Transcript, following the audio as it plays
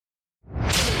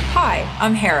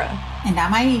I'm Hera. And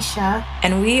I'm Aisha.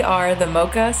 And we are the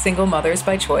Mocha Single Mothers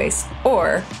by Choice,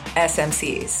 or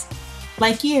SMCs.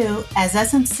 Like you, as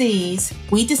SMCs,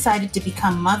 we decided to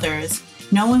become mothers,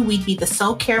 knowing we'd be the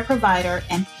sole care provider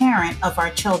and parent of our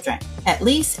children, at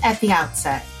least at the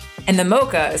outset. And the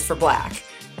Mocha is for Black.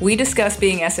 We discuss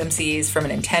being SMCs from an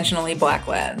intentionally Black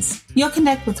lens. You'll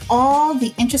connect with all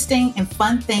the interesting and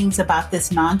fun things about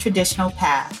this non-traditional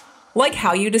path. Like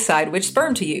how you decide which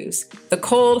sperm to use, the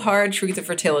cold, hard truth of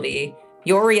fertility,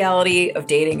 your reality of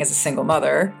dating as a single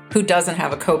mother who doesn't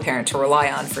have a co-parent to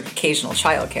rely on for occasional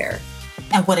childcare,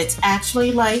 and what it's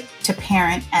actually like to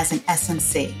parent as an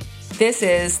SMC. This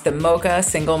is the Mocha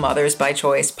Single Mothers by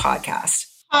Choice podcast.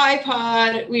 Hi,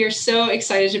 Pod. We are so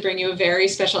excited to bring you a very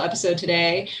special episode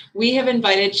today. We have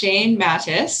invited Jane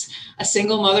Mattes, a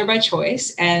single mother by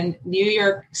choice and New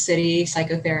York City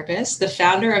psychotherapist, the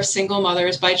founder of Single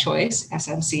Mothers by Choice,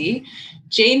 SMC.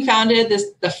 Jane founded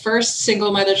the first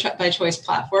Single Mother by Choice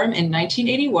platform in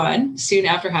 1981, soon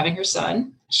after having her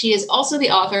son. She is also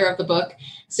the author of the book,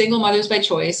 Single Mothers by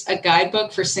Choice, a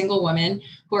guidebook for single women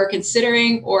who are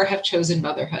considering or have chosen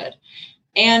motherhood,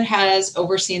 and has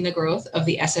overseen the growth of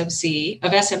the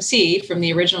SMC from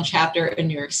the original chapter in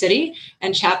New York City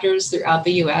and chapters throughout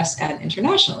the US and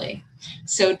internationally.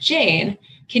 So Jane,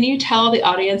 can you tell the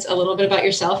audience a little bit about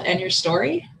yourself and your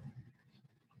story?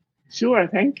 Sure,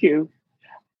 thank you.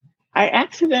 I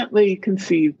accidentally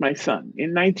conceived my son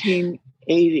in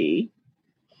 1980.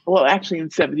 Well, actually in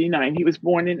 79. He was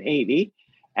born in 80.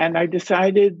 And I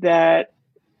decided that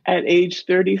at age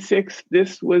 36,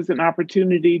 this was an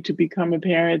opportunity to become a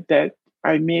parent that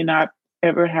I may not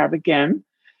ever have again.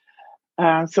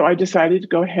 So I decided to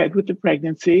go ahead with the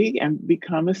pregnancy and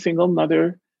become a single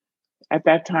mother. At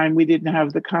that time, we didn't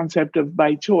have the concept of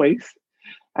by choice.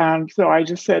 So I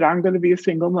just said, I'm going to be a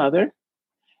single mother.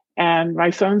 And my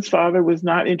son's father was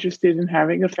not interested in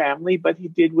having a family, but he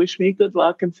did wish me good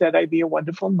luck and said I'd be a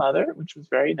wonderful mother, which was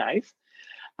very nice.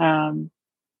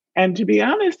 And to be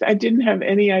honest, I didn't have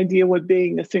any idea what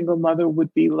being a single mother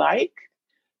would be like,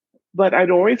 but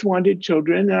I'd always wanted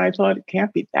children and I thought it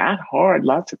can't be that hard.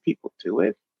 Lots of people do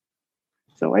it.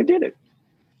 So I did it.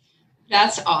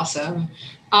 That's awesome.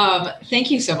 Thank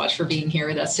you so much for being here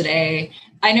with us today.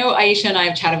 I know Aisha and I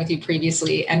have chatted with you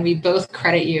previously, and we both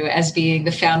credit you as being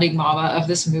the founding mama of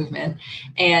this movement.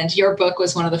 And your book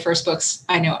was one of the first books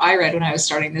I know I read when I was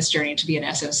starting this journey to be an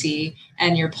SMC.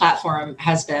 And your platform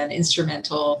has been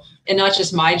instrumental in not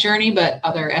just my journey, but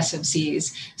other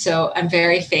SMCs. So I'm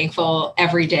very thankful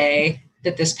every day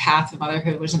that this path of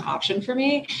motherhood was an option for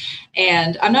me.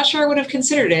 And I'm not sure I would have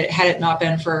considered it had it not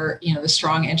been for, the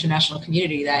strong international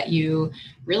community that you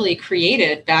really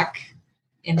created back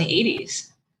in the 80s.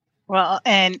 Well,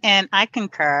 and I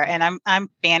concur, and I'm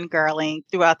fangirling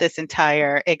throughout this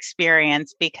entire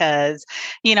experience because,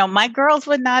 my girls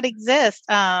would not exist.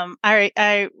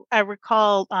 I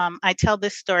recall, I tell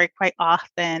this story quite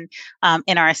often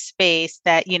in our space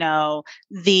that, the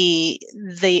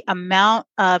amount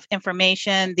of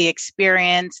information, the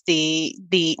experience, the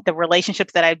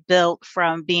relationships that I built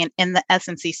from being in the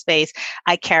SMC space,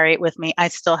 I carry it with me. I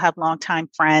still have longtime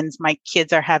friends. My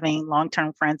kids are having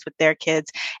long-term friends with their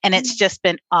kids, and it's just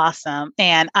been awesome.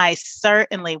 And I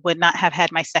certainly would not have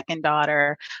had my second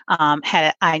daughter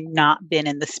had I not been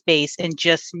in the space and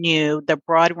just knew the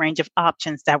broad range of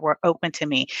options that were open to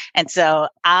me. And so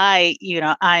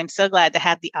I'm so glad to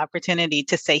have the opportunity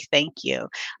to say thank you.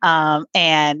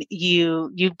 And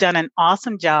you've done an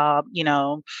awesome job,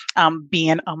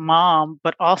 being a mom,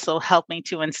 but also helping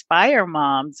to inspire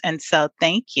moms. And so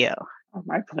thank you. Oh,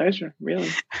 my pleasure, really.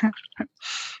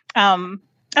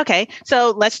 Okay,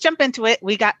 so let's jump into it.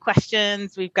 We got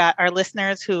questions. We've got our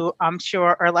listeners who I'm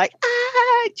sure are like,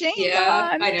 Jane.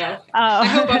 Yeah, I know. I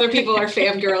hope other people are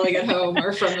fangirling at home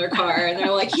or from their car, and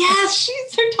they're like, yes,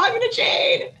 they're talking to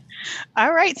Jane.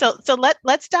 All right. So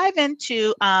let's dive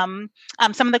into some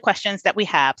of the questions that we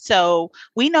have. So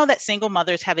we know that single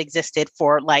mothers have existed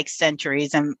for like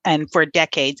centuries and for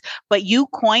decades, but you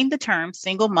coined the term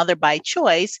single mother by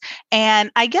choice.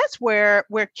 And I guess we're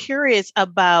curious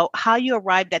about how you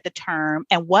arrived at the term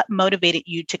and what motivated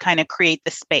you to kind of create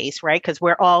the space, right? Because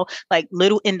we're all like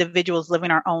little individuals living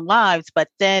our own lives, but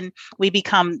then we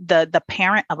become the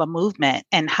parent of a movement.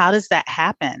 And how does that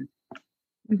happen?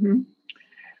 Mm-hmm.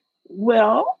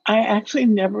 Well, I actually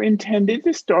never intended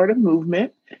to start a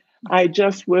movement. I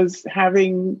just was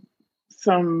having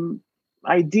some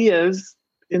ideas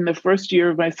in the first year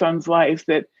of my son's life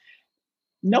that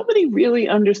nobody really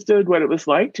understood what it was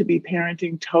like to be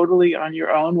parenting totally on your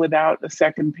own without a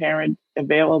second parent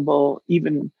available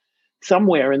even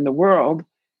somewhere in the world.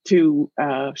 to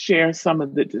share some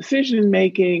of the decision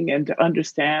making and to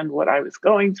understand what I was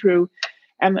going through.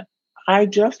 And I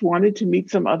just wanted to meet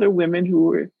some other women who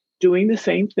were doing the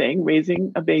same thing,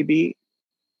 raising a baby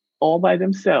all by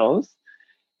themselves,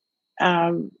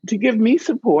 to give me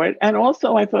support. And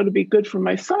also, I thought it'd be good for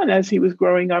my son as he was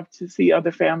growing up to see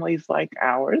other families like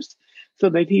ours, so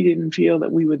that he didn't feel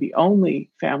that we were the only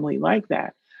family like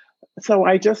that. So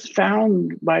I just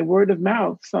found by word of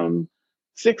mouth some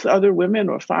 6 other women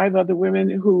or 5 other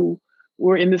women who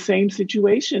were in the same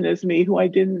situation as me, who I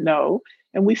didn't know.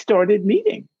 And we started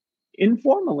meeting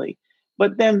informally.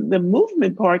 But then the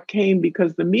movement part came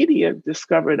because the media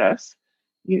discovered us.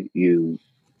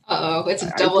 It's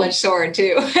a double-edged sword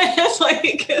too. It's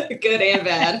like good and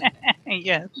bad.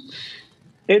 Yes.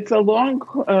 It's a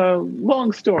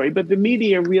long story, but the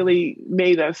media really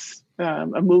made us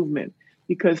a movement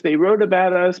because they wrote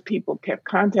about us. People kept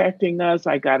contacting us.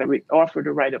 I got an offer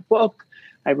to write a book.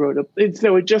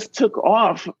 So it just took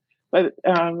off. But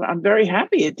I'm very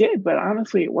happy it did. But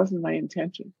honestly, it wasn't my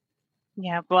intention.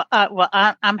 Yeah, well,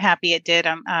 I'm happy it did.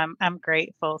 I'm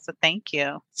grateful. So thank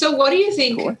you. So, what do you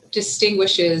think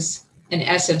distinguishes an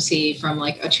SMC from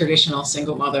like a traditional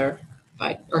single mother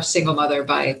by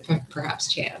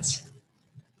perhaps chance?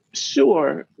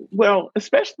 Sure. Well,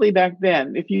 especially back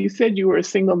then, if you said you were a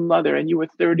single mother and you were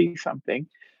 30 something,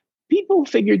 people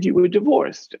figured you were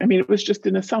divorced. I mean, it was just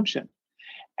an assumption.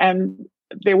 And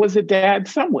there was a dad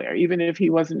somewhere, even if he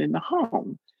wasn't in the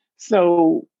home.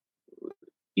 So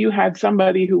you had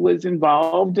somebody who was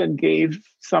involved and gave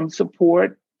some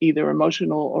support, either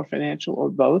emotional or financial or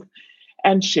both,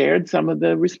 and shared some of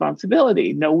the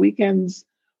responsibility. No weekends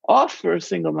off for a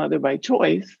single mother by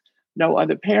choice, no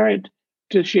other parent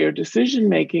to share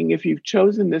decision-making if you've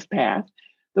chosen this path.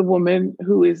 The woman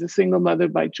who is a single mother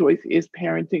by choice is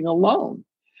parenting alone.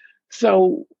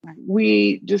 So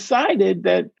we decided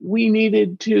that we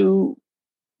needed to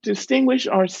distinguish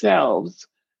ourselves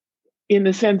in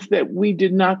the sense that we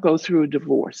did not go through a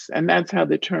divorce. And that's how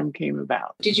the term came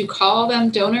about. Did you call them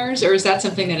donors, or is that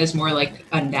something that is more like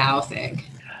a now thing?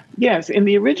 Yes. In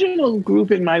the original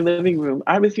group in my living room,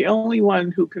 I was the only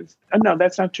one who could. No,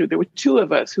 that's not true. There were 2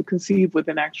 of us who conceived with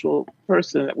an actual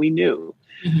person that we knew.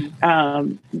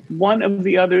 Mm-hmm. One of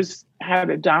the others had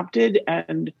adopted,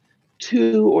 and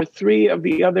 2 or 3 of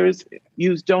the others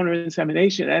used donor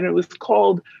insemination. And it was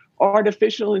called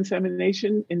artificial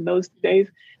insemination in those days.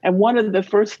 And one of the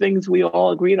first things we all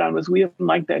agreed on was we didn't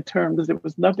like that term because there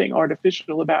was nothing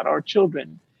artificial about our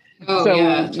children. Oh, so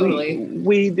yeah, totally.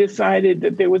 We decided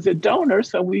that there was a donor,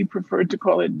 so we preferred to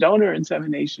call it donor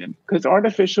insemination, because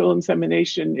artificial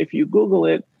insemination, if you Google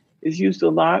it, is used a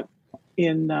lot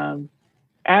in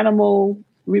animal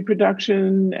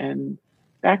reproduction and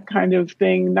that kind of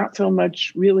thing. Not so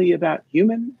much really about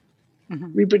human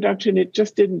reproduction. It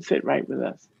just didn't sit right with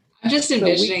us. I'm just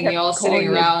envisioning you all sitting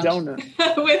around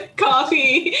with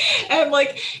coffee and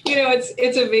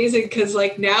it's amazing because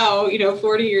now,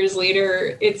 40 years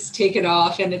later, it's taken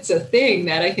off and it's a thing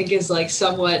that I think is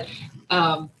somewhat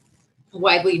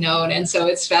widely known. And so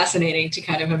it's fascinating to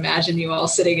kind of imagine you all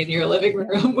sitting in your living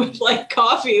room with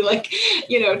coffee,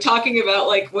 talking about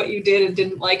what you did and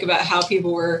didn't like about how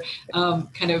people were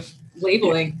kind of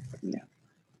labeling.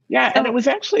 Yeah, and it was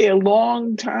actually a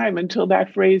long time until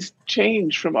that phrase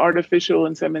changed from artificial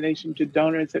insemination to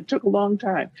donors. It took a long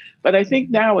time. But I think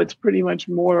now it's pretty much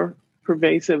more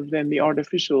pervasive than the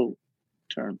artificial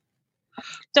term.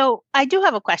 So I do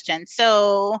have a question.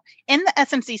 So in the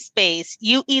SMC space,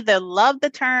 you either love the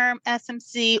term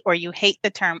SMC or you hate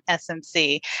the term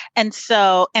SMC. And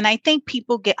I think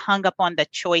people get hung up on the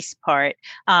choice part.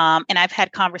 And I've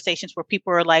had conversations where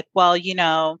people are like, well,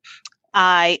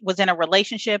 I was in a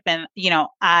relationship and,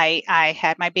 I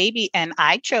had my baby and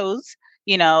I chose,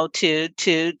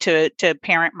 to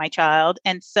parent my child.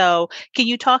 And so can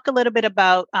you talk a little bit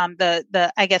about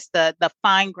the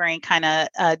fine grain kind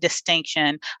of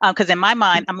distinction? Because in my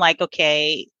mind, I'm like,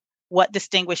 okay, what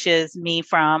distinguishes me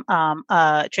from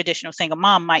a traditional single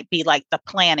mom might be the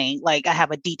planning. I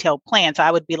have a detailed plan. So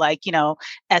I would be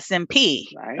SMP,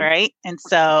 right? And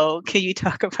so can you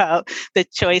talk about the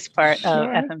choice part of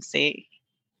FMC?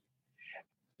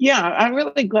 Yeah, I'm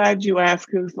really glad you asked,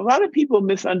 because a lot of people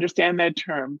misunderstand that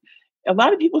term. A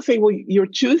lot of people say, well, you're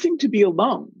choosing to be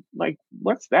alone.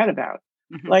 What's that about?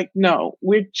 Mm-hmm. No,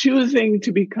 we're choosing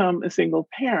to become a single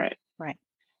parent. Right.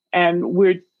 And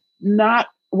we're not,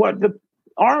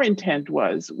 our intent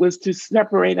was to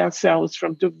separate ourselves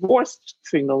from divorced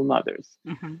single mothers.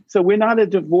 Mm-hmm. So we're not a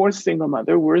divorced single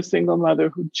mother. We're a single mother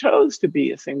who chose to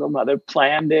be a single mother,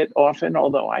 planned it often,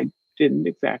 although I didn't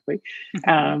exactly.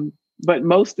 Mm-hmm. But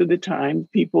most of the time,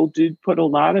 people did put a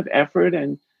lot of effort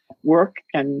and work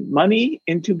and money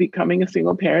into becoming a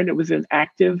single parent. It was an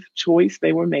active choice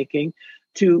they were making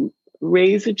to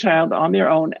raise a child on their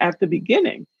own at the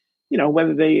beginning.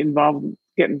 Whether they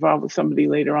get involved with somebody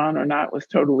later on or not was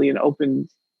totally an open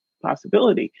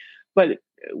possibility. But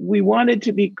we wanted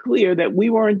to be clear that we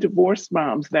weren't divorced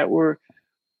moms that were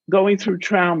going through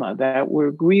trauma, that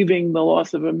were grieving the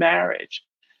loss of a marriage,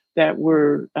 that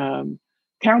were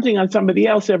counting on somebody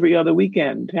else every other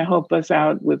weekend to help us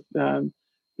out with,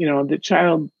 the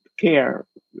child care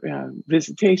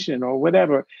visitation or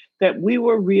whatever, that we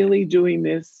were really doing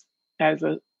this as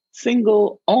a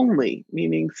single only,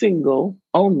 meaning single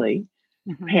only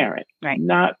parent, right?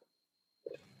 Not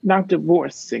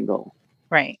divorced single.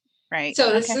 Right.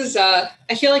 So this is, I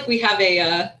feel like we have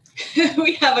a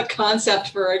we have a concept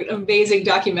for an amazing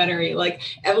documentary, like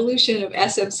evolution of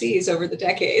SMCs over the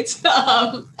decades.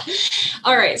 All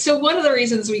right. So one of the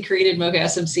reasons we created Mocha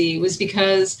SMC was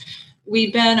because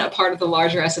we've been a part of the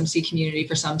larger SMC community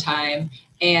for some time.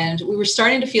 And we were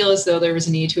starting to feel as though there was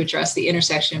a need to address the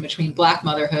intersection between Black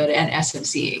motherhood and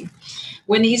SMCing.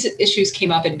 When these issues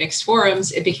came up in mixed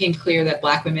forums, it became clear that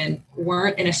Black women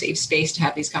weren't in a safe space to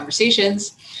have these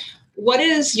conversations. What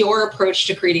is your approach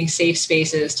to creating safe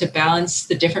spaces to balance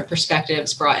the different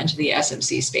perspectives brought into the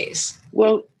SMC space?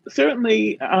 Well,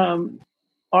 certainly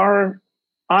our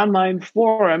online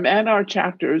forum and our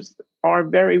chapters are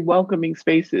very welcoming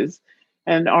spaces.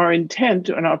 And our intent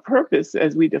and our purpose,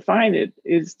 as we define it,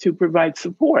 is to provide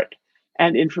support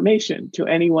and information to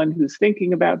anyone who's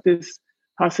thinking about this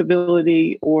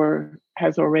possibility or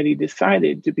has already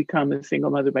decided to become a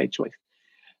single mother by choice.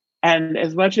 And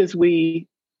as much as we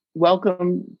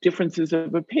welcome differences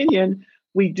of opinion,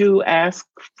 we do ask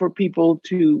for people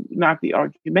to not be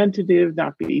argumentative,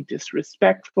 not be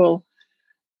disrespectful.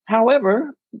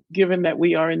 However, given that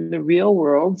we are in the real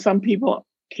world, some people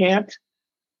can't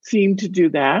seem to do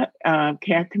that,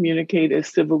 can't communicate as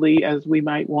civilly as we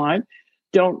might want,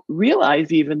 don't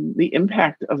realize even the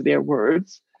impact of their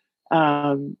words.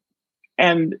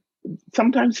 And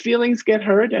sometimes feelings get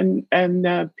hurt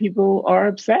and people are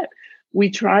upset. We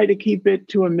try to keep it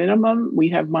to a minimum. We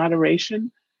have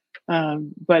moderation,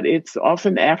 but it's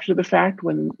often after the fact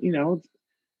when,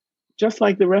 just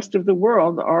like the rest of the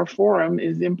world, our forum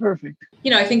is imperfect.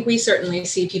 I think we certainly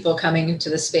see people coming into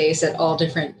the space at all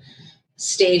different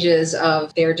stages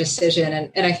of their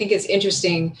decision. And I think it's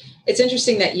interesting. It's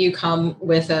interesting that you come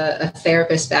with a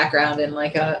therapist background and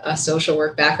like a social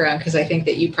work background, because I think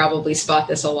that you probably spot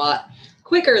this a lot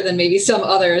quicker than maybe some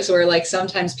others, where like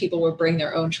sometimes people will bring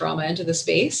their own trauma into the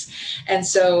space. And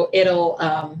so it'll,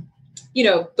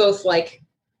 both like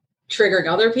triggering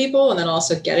other people and then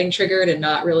also getting triggered and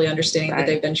not really understanding that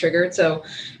they've been triggered. So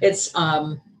it's,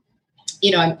 I'm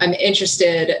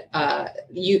interested,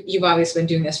 you've obviously been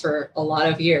doing this for a lot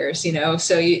of years,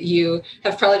 so you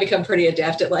have probably become pretty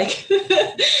adept at like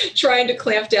trying to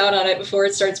clamp down on it before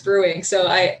it starts brewing. So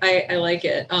I like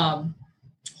it.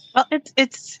 Well,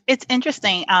 it's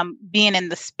interesting being in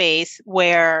the space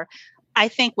where I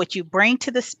think what you bring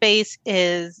to the space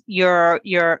is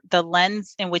the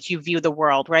lens in which you view the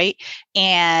world, right?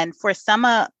 And for some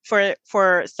of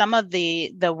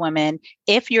the women,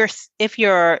 if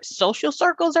your social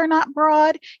circles are not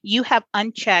broad, you have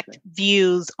unchecked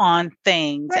views on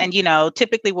things. Right. And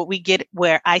typically what we get,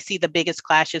 where I see the biggest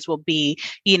clashes will be,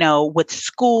 with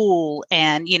school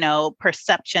and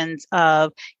perceptions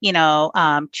of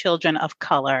children of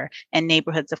color and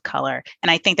neighborhoods of color. And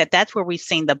I think that that's where we've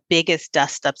seen the biggest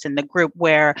dust ups in the group,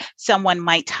 where someone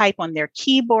might type on their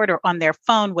keyboard or on their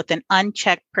phone with an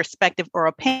unchecked perspective or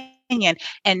opinion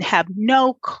and have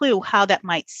no clue how that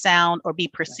might sound or be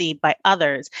perceived by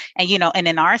others. And, and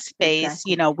in our space,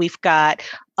 exactly. We've got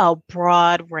a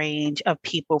broad range of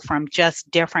people from just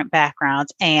different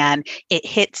backgrounds, and it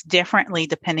hits differently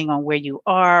depending on where you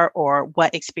are or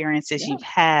what experiences you've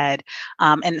had.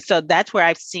 And so that's where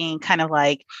I've seen kind of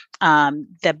like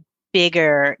the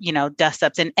bigger, dust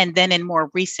ups. And then in more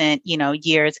recent,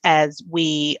 years, as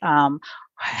we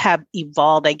have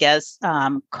evolved, I guess,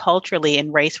 culturally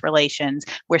in race relations,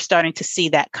 we're starting to see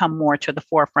that come more to the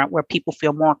forefront, where people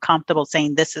feel more comfortable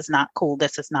saying, this is not cool,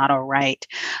 this is not all right.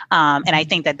 And I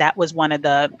think that was one of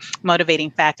the motivating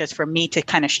factors for me to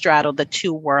kind of straddle the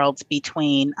two worlds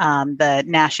between the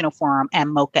National Forum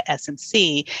and Mocha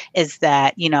SMC, is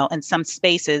that, in some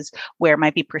spaces where it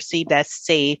might be perceived as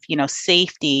safe,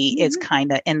 safety is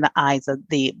kind of in the eyes of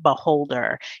the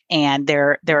beholder. And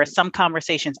there are some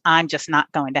conversations I'm just not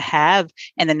going to have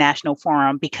in the National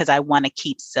Forum because I want to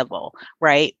keep civil,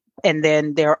 right? And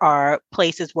then there are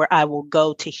places where I will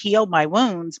go to heal my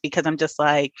wounds because I'm just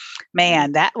like,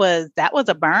 man, that was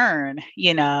a burn,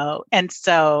 And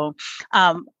so,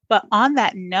 But on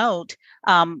that note,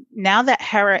 now that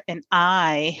Hera and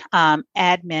I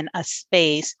admin a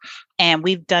space, and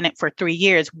we've done it for 3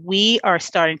 years, we are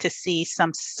starting to see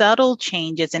some subtle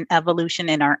changes in evolution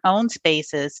in our own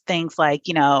spaces, things like,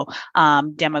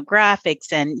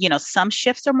 demographics, and, some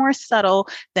shifts are more subtle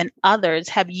than others.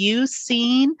 Have you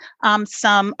seen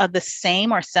some of the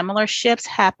same or similar shifts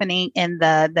happening in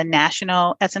the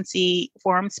national SMC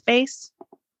forum space?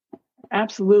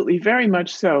 Absolutely, very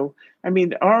much so. I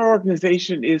mean, our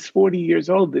organization is 40 years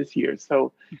old this year.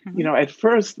 So, at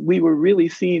first we were really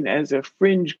seen as a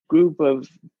fringe group of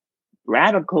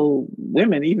radical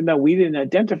women, even though we didn't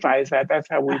identify as that. That's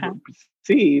how we were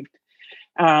perceived.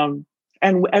 And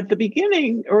at the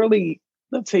beginning, early,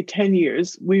 let's say 10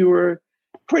 years, we were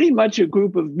pretty much a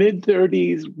group of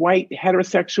mid-30s, white,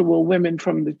 heterosexual women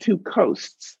from the two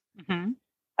coasts.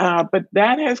 But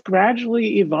that has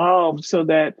gradually evolved so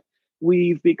that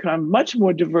we've become much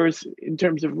more diverse in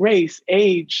terms of race,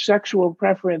 age, sexual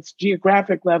preference,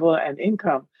 geographic level, and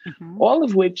income, all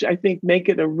of which I think make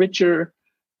it a richer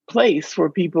place for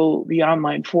people, the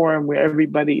online forum where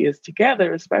everybody is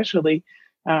together, especially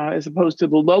as opposed to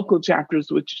the local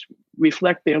chapters, which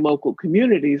reflect their local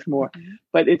communities more.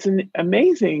 But it's an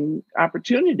amazing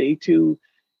opportunity to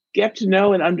get to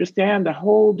know and understand a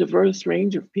whole diverse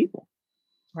range of people.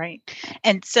 Right.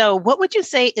 And so what would you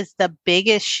say is the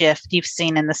biggest shift you've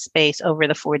seen in the space over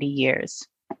the 40 years?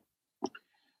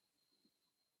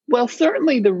 Well,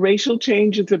 certainly the racial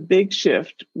change is a big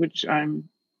shift, which I'm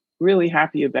really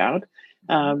happy about,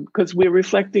 because we're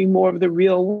reflecting more of the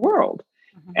real world.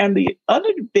 And the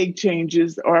other big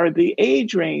changes are the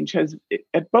age range has,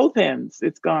 at both ends,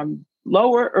 it's gone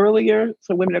lower earlier.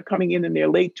 So women are coming in their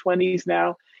late 20s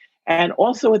now. And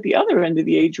also at the other end of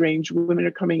the age range, women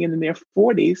are coming in their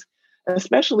 40s,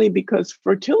 especially because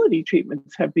fertility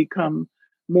treatments have become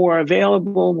more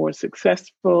available, more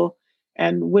successful.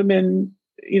 And women,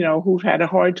 who've had a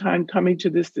hard time coming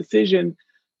to this decision,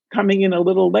 coming in a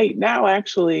little late now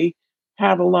actually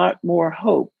have a lot more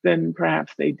hope than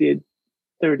perhaps they did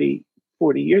 30,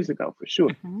 40 years ago, for sure.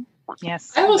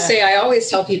 Yes. I will say, I always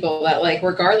tell people that,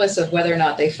 regardless of whether or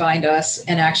not they find us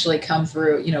and actually come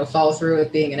through, follow through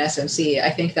with being an SMC, I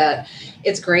think that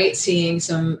it's great seeing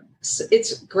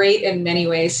it's great in many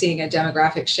ways seeing a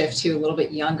demographic shift to a little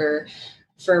bit younger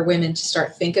for women to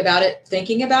start thinking about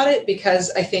it, because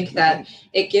I think that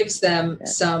it gives them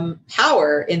some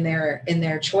power in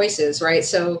their choices, right?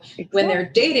 So when they're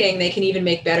dating, they can even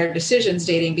make better decisions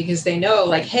dating because they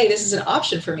know, hey, this is an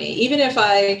option for me. Even if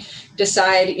I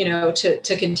decide,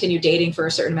 to continue dating for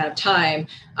a certain amount of time,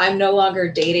 I'm no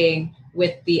longer dating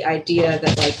with the idea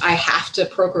that I have to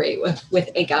procreate with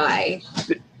a guy.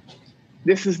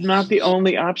 This is not the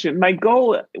only option. My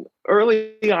goal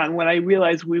early on, when I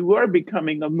realized we were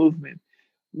becoming a movement,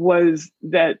 was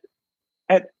that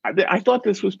I thought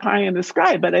this was pie in the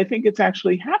sky, but I think it's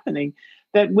actually happening,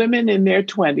 that women in their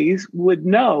 20s would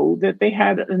know that they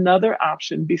had another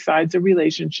option besides a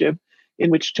relationship in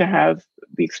which to have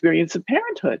the experience of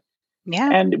parenthood.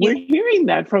 Yeah. And we're hearing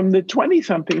that from the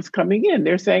 20-somethings coming in.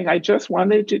 They're saying, I just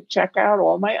wanted to check out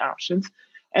all my options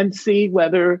and see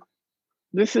whether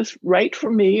this is right for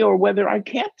me or whether I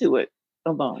can't do it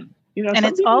alone. And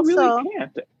it's also really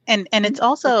can't. And it's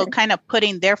also kind of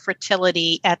putting their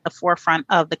fertility at the forefront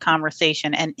of the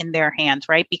conversation and in their hands,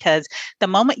 right? Because the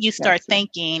moment you start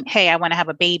thinking, hey, I want to have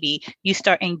a baby, you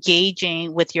start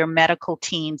engaging with your medical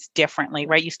teams differently,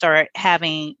 right? You start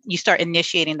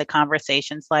initiating the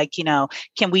conversations like,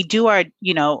 can we do our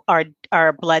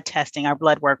blood testing, our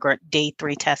blood work, or day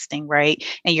 3 testing, right?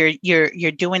 And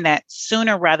you're doing that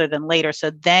sooner rather than later.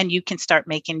 So then you can start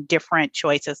making different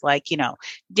choices like,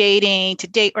 dating, to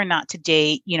date or not to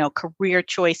date, career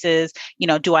choices,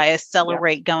 do I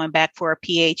accelerate going back for a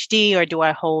PhD or do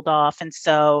I hold off? And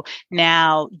so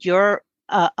now you're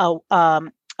a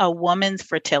woman's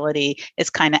fertility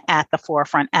is kind of at the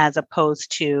forefront as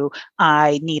opposed to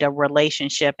I need a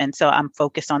relationship. And so I'm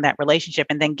focused on that relationship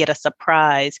and then get a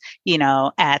surprise,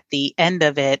 at the end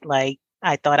of it, like,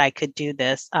 I thought I could do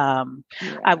this. I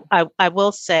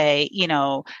will say,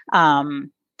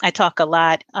 I talk a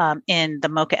lot in the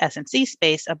Mocha SMC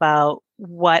space about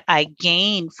what I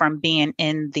gained from being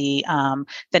in the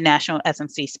national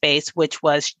SMC space, which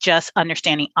was just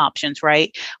understanding options,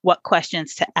 right? What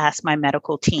questions to ask my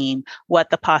medical team, what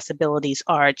the possibilities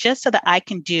are, just so that I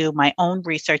can do my own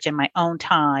research in my own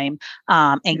time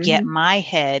and get my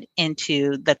head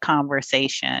into the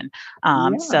conversation.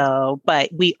 But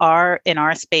we are in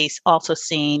our space also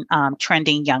seeing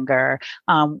trending younger.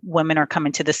 Women are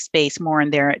coming to the space more in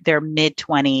their mid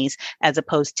 20s as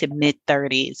opposed to mid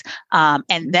 30s.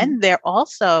 And then they're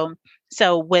also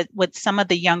So with some of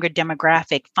the younger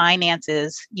demographic,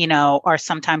 finances, are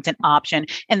sometimes an option.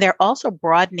 And they're also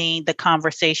broadening the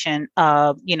conversation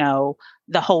of,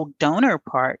 the whole donor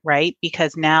part, right?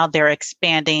 Because now they're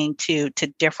expanding to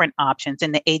different options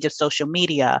in the age of social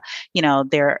media.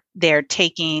 They're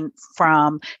taking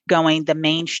from going the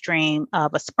mainstream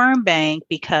of a sperm bank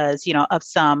because, of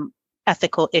some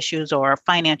ethical issues or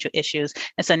financial issues.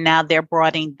 And so now they're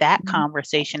broadening that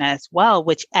conversation as well,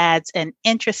 which adds an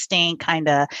interesting kind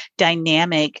of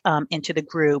dynamic into the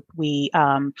group.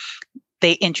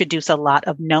 They introduce a lot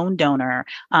of known donor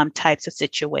types of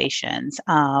situations.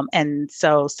 And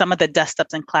so some of the dust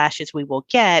ups and clashes we will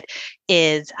get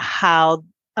is how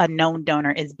a known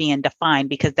donor is being defined,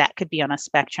 because that could be on a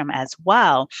spectrum as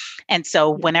well. And so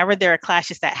whenever there are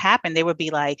clashes that happen, they would be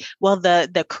like, well,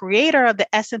 the creator of the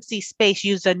SMC space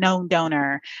used a known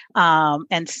donor.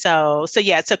 And so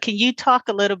can you talk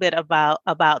a little bit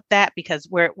about that? Because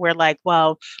we're like,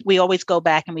 well, we always go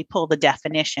back and we pull the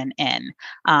definition in.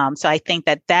 So I think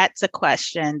that's a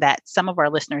question that some of our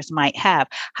listeners might have.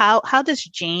 How does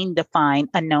Jane define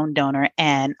a known donor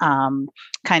and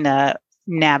kind of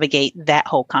navigate that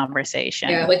whole conversation?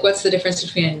 Yeah, like what's the difference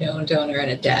between a known donor and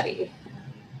a daddy?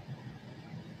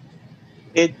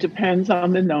 It depends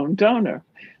on the known donor.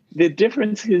 The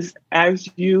difference is as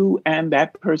you and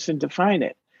that person define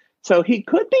it. So he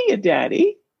could be a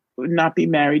daddy, not be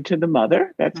married to the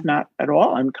mother. That's not at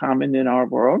all uncommon in our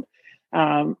world.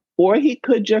 Or he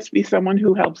could just be someone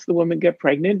who helps the woman get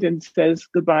pregnant and says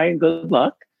goodbye and good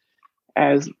luck,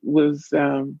 as was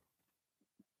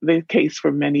the case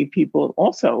for many people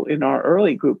also in our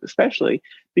early group, especially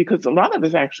because a lot of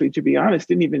us actually, to be honest,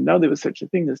 didn't even know there was such a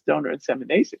thing as donor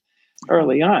insemination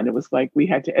early on. It was like we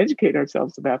had to educate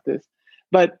ourselves about this.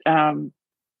 But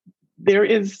there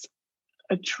is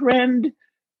a trend,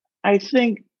 I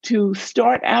think, to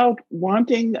start out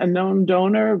wanting a known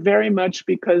donor very much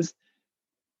because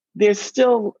there's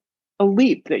still a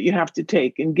leap that you have to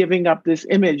take in giving up this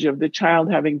image of the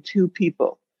child having two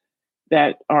people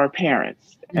that are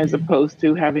parents, as opposed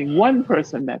to having one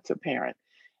person that's a parent.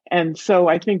 And so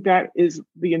I think that is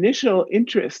the initial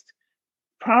interest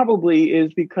probably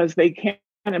is because they can't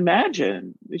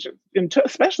imagine,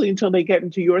 especially until they get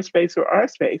into your space or our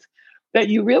space, that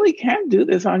you really can do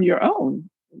this on your own.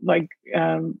 Like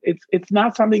it's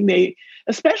not something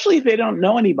especially if they don't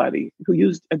know anybody who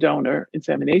used a donor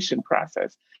insemination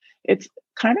process, it's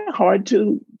kind of hard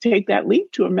to take that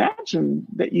leap to imagine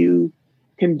that you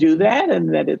can do that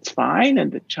and that it's fine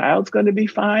and the child's going to be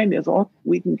fine.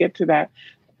 We can get to that,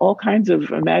 all kinds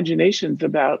of imaginations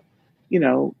about,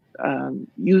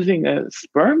 using a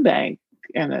sperm bank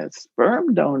and a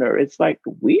sperm donor. It's like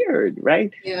weird,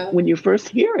 right? Yeah. When you first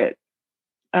hear it.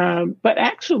 But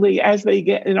actually, as they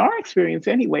get, in our experience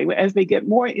anyway, as they get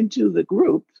more into the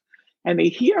group and they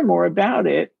hear more about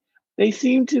it, they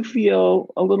seem to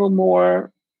feel a little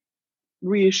more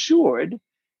reassured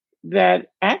that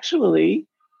actually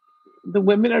the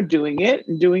women are doing it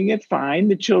and doing it fine.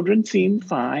 The children seem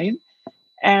fine.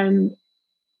 And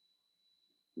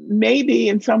maybe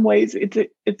in some ways it's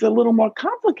a little more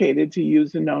complicated to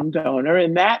use a known donor.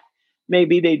 And that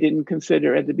maybe they didn't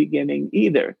consider at the beginning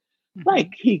either.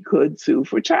 Like he could sue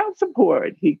for child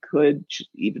support. He could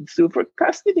even sue for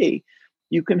custody.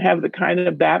 You can have the kind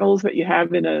of battles that you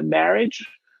have in a marriage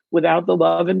without the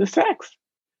love and the sex.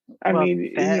 I mean,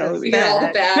 we got all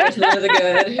the bad, none of the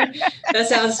good. That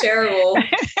sounds terrible.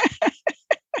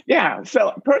 Yeah.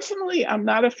 So personally, I'm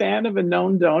not a fan of a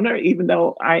known donor, even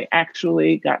though I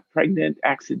actually got pregnant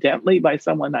accidentally by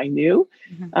someone I knew,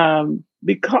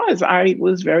 because I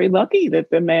was very lucky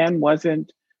that the man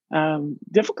wasn't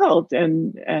difficult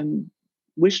and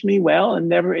wished me well and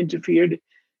never interfered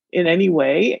in any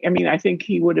way. I mean, I think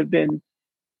he would have been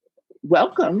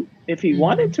welcome if he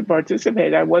wanted to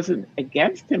participate. I wasn't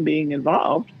against him being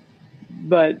involved,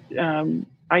 but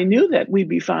I knew that we'd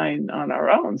be fine on our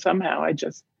own. Somehow I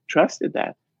just trusted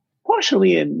that,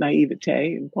 partially in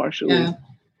naivete and partially,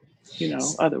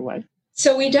 otherwise.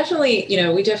 So we definitely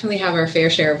have our fair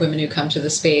share of women who come to the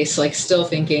space, like still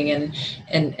thinking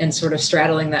and sort of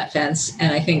straddling that fence.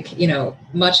 And I think,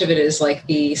 much of it is like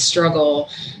the struggle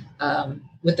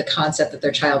with the concept that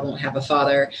their child won't have a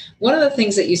father. One of the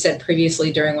things that you said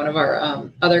previously during one of our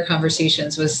other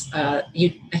conversations was I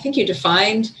think you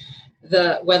defined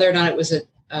whether or not it was an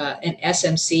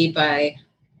SMC by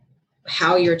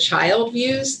how your child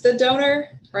views the donor,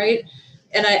 right?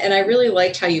 And I really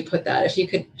liked how you put that. If you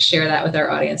could share that with our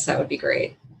audience, that would be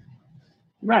great.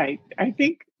 Right. I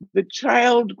think the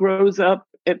child grows up,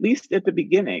 at least at the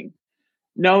beginning,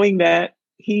 knowing that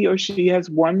he or she has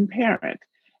one parent.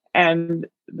 And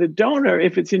the donor,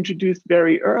 if it's introduced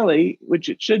very early, which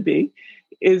it should be,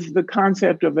 is the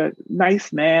concept of a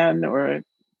nice man or a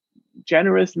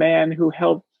generous man who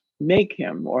helped make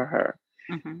him or her.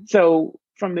 Mm-hmm. So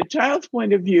from the child's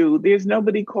point of view, there's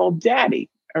nobody called daddy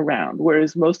around,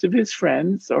 whereas most of his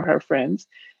friends or her friends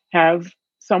have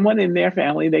someone in their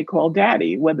family they call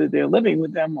daddy, whether they're living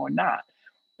with them or not.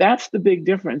 That's the big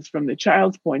difference from the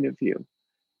child's point of view,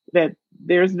 that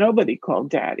there's nobody called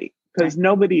daddy because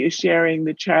nobody is sharing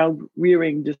the child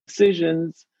rearing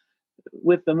decisions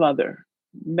with the mother.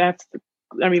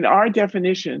 Our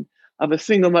definition of a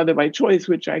single mother by choice,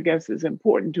 which I guess is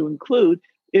important to include,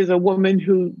 is a woman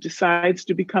who decides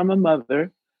to become a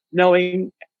mother,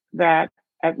 knowing that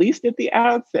at least at the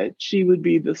outset, she would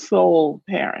be the sole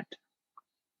parent,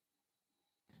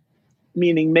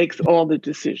 meaning makes all the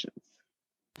decisions.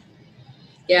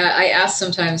 Yeah, I ask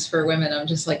sometimes for women, I'm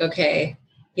just like, okay,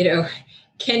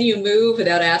 can you move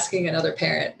without asking another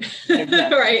parent?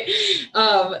 Exactly. Right?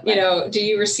 Right. Do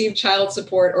you receive child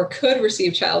support or could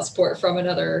receive child support from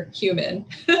another human?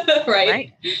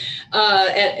 Right.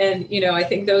 I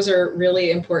think those are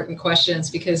really important questions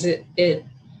because it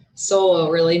solo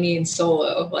really means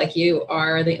solo. Like you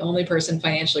are the only person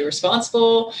financially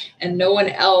responsible and no one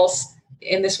else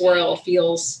in this world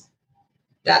feels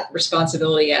that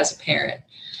responsibility as a parent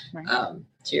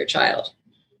to your child.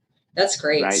 That's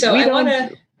great. Right. So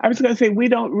I was going to say, we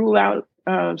don't rule out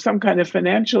some kind of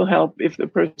financial help if the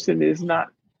person is not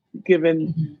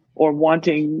given or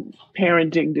wanting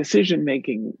parenting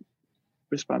decision-making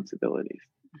responsibilities.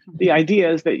 The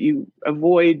idea is that you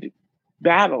avoid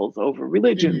battles over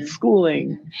religion,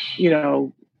 schooling,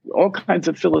 all kinds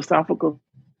of philosophical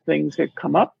things that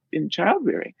come up in child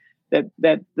rearing, that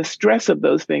the stress of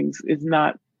those things is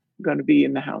not going to be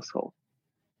in the household.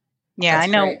 Yeah,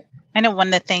 That's great. I know one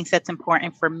of the things that's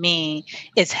important for me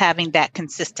is having that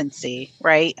consistency,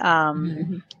 right?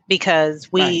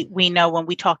 Because we know when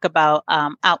we talk about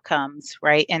outcomes,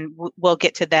 right? And we'll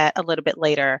get to that a little bit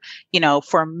later.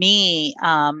 For me,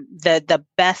 the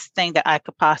best thing that I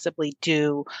could possibly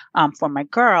do for my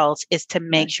girls is to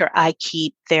make sure I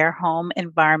keep their home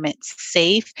environment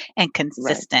safe and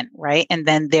consistent, right? And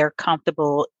then they're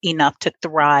comfortable enough to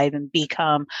thrive and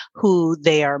become who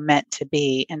they are meant to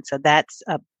be. And so that's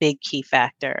a big key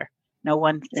factor. No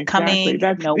one's coming.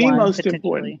 That's no the one most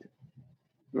important.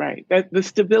 Right. That the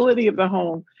stability of the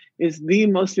home is the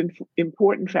most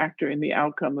important factor in the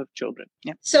outcome of children.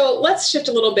 Yep. So let's shift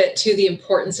a little bit to the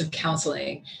importance of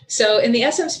counseling. So in the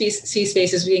SMC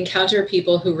spaces, we encounter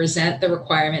people who resent the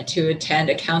requirement to attend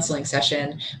a counseling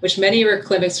session, which many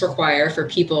clinics require for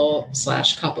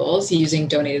people/couples using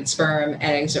donated sperm,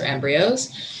 eggs, or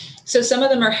embryos. So some of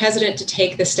them are hesitant to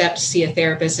take the step to see a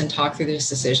therapist and talk through this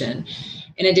decision.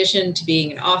 In addition to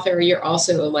being an author, you're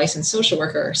also a licensed social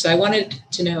worker. So I wanted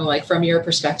to know, from your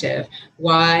perspective,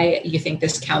 why you think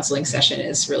this counseling session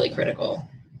is really critical.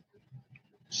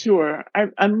 Sure.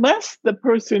 Unless the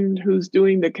person who's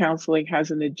doing the counseling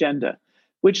has an agenda,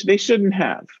 which they shouldn't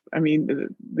have. I mean,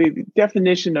 the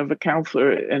definition of a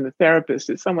counselor and a therapist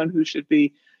is someone who should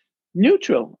be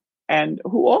neutral and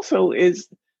who also is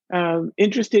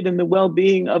interested in the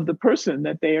well-being of the person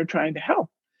that they are trying to help.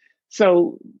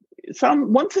 So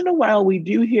once in a while, we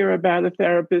do hear about a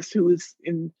therapist who is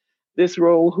in this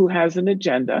role who has an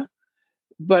agenda.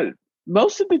 But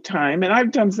most of the time, and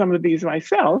I've done some of these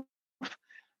myself,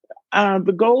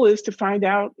 the goal is to find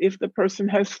out if the person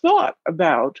has thought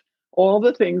about all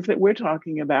the things that we're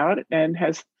talking about and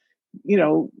has,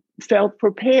 felt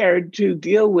prepared to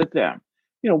deal with them.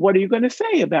 What are you going to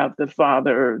say about the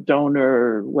father,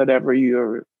 donor, whatever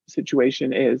your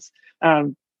situation is?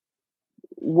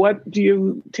 What do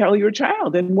you tell your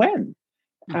child and when?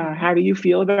 How do you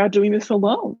feel about doing this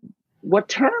alone? What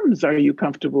terms are you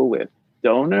comfortable with?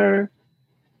 Donor,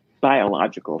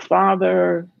 biological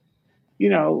father,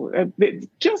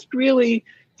 just really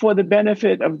for the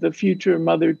benefit of the future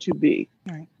mother-to-be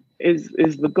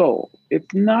is the goal.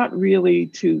 It's not really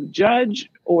to judge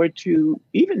or to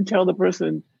even tell the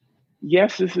person,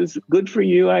 yes, this is good for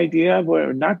you idea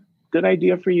or not good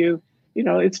idea for you.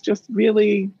 It's just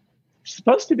really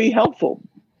supposed to be helpful.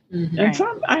 And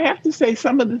I have to say,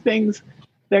 some of the things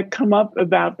that come up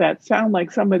about that sound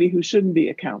like somebody who shouldn't be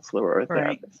a counselor or a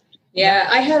therapist. Yeah,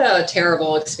 I had a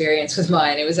terrible experience with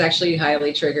mine. It was actually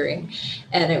highly triggering.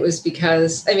 And it was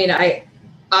because,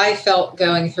 I felt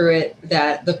going through it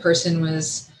that the person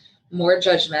was more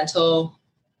judgmental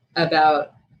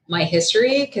about my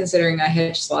history, considering I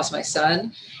had just lost my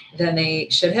son, than they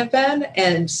should have been.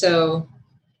 And so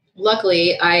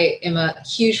luckily, I am a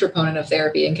huge proponent of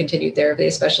therapy and continued therapy,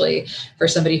 especially for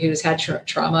somebody who's had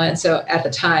trauma. And so at the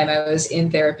time, I was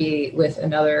in therapy with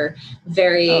another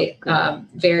very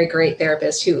great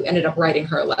therapist who ended up writing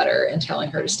her a letter and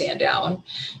telling her to stand down,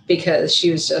 because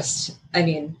she was just, I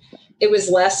mean, it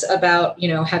was less about,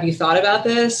 have you thought about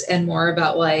this, and more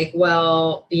about like,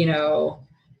 well,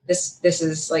 this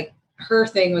is like, her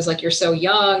thing was like, you're so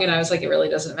young. And I was like, it really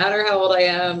doesn't matter how old I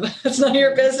am. It's none of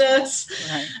your business.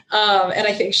 Right. And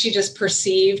I think she just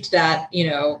perceived that,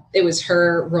 it was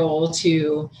her role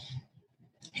to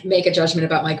make a judgment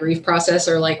about my grief process,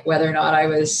 or like whether or not I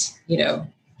was,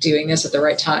 doing this at the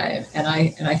right time. And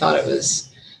I thought it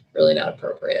was really not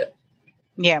appropriate.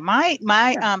 Yeah, my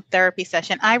therapy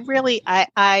session, I really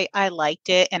I liked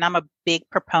it, and I'm a big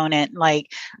proponent.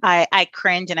 Like I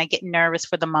cringe and I get nervous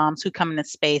for the moms who come into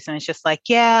space, and it's just like,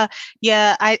 I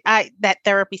that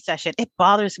therapy session, it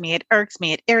bothers me, it irks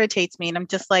me, it irritates me, and I'm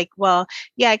just like, well,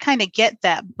 yeah, I kind of get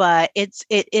that, but it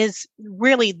is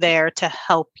really there to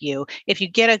help you. If you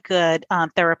get a good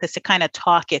therapist to kind of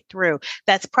talk it through,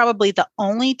 that's probably the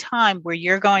only time where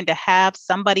you're going to have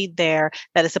somebody there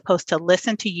that is supposed to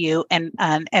listen to you and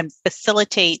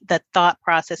facilitate the thought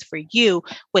process for you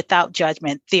without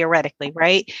judgment, theoretically.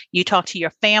 Right? You talk to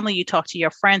your family, you talk to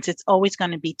your friends, it's always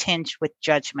going to be tinged with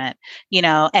judgment,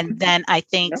 and then I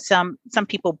think some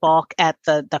people balk at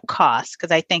the cost,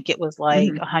 because I think it was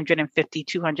like $150,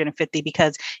 $250,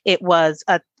 because it was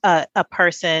a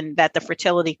person that the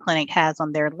fertility clinic has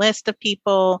on their list of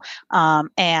people,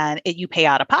 and you pay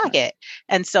out of pocket.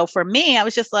 And so for me, I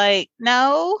was just like,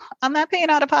 no, I'm not paying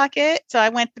out of pocket. So I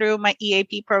went through my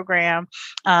EAP program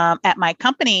at my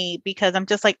company, because I'm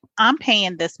just like, I'm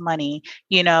paying this money.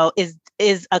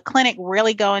 Is a clinic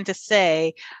really going to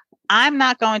say, I'm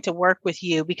not going to work with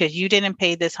you because you didn't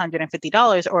pay this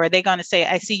 $150, or are they going to say,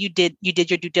 I see you did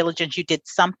your due diligence, you did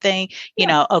something,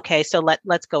 okay, so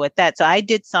let's go with that. So I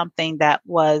did something that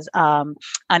was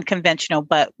unconventional,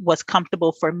 but was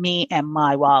comfortable for me and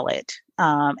my wallet.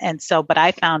 But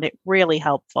I found it really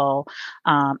helpful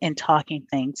in talking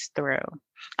things through.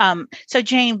 So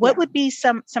Jane, what would be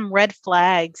some red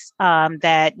flags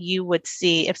that you would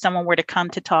see if someone were to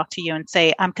come to talk to you and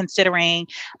say, I'm considering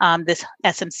this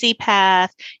SMC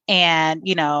path, and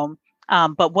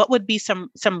but what would be some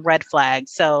red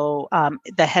flags? So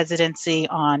the hesitancy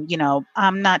on,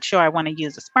 I'm not sure I want to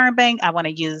use a sperm bank, I want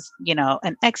to use,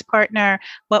 an ex-partner.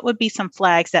 What would be some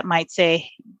flags that might say,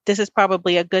 this is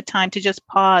probably a good time to just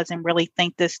pause and really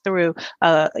think this through,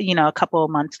 a couple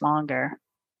of months longer?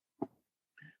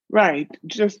 Right.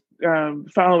 Just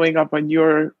following up on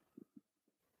your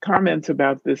comments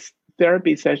about this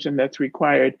therapy session that's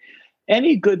required,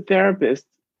 any good therapist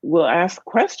will ask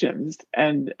questions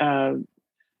and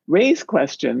raise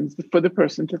questions for the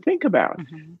person to think about.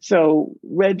 So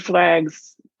red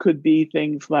flags could be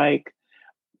things like,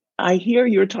 I hear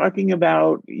you're talking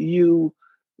about you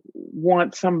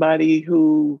want somebody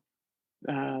who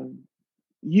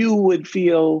you would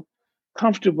feel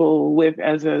comfortable with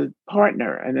as a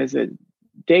partner and as a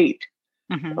date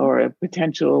or a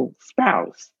potential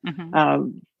spouse.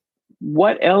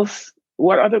 What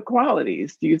other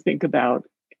qualities do you think about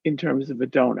in terms of a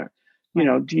donor?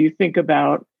 Do you think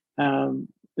about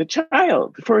the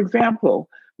child? For example,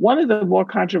 one of the more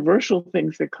controversial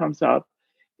things that comes up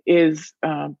is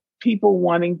people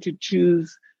wanting to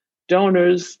choose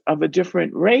donors of a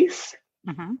different race.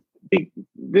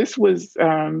 This was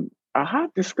a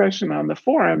hot discussion on the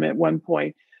forum at one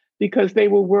point, because they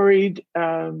were worried,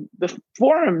 the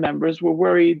forum members were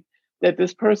worried that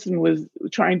this person was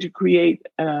trying to create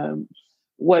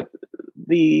what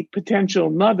the potential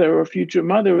mother or future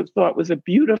mother thought was a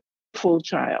beautiful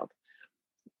child.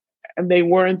 And they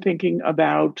weren't thinking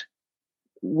about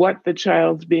what the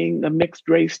child's being a mixed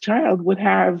race child would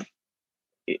have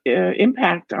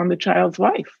impact on the child's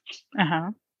life.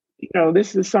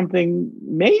 This is something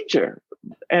major,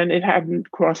 and it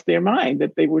hadn't crossed their mind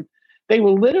that they were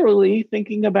literally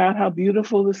thinking about how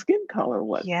beautiful the skin color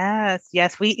was.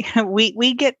 Yes,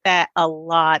 we get that a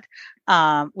lot.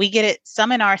 We get it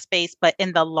some in our space, but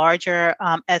in the larger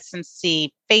SMC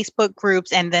Facebook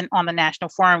groups, and then on the national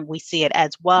forum, we see it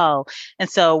as well. And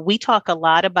so we talk a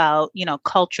lot about,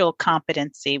 cultural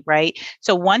competency, right?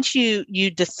 So once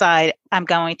you decide, I'm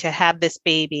going to have this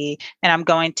baby, and I'm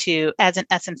going to, as an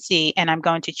SMC, and I'm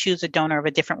going to choose a donor of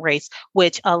a different race,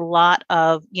 which a lot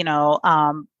of,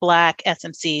 Black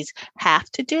SMCs have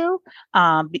to do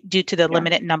due due to the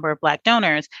limited number of Black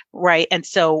donors, right? And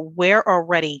so we're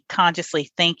already consciously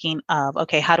thinking of,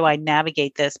 okay, how do I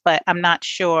navigate this? But I'm not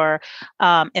sure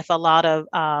if a lot of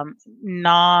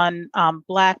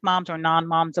non-Black moms or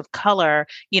non-moms of color,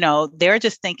 they're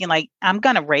just thinking like, I'm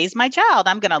going to raise my child.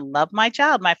 I'm going to love my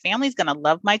child. My family's going to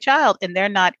love my child. And they're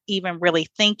not even really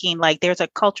thinking like there's a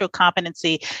cultural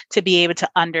competency to be able to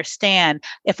understand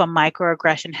if a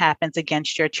microaggression happens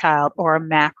against your child or a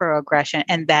macroaggression,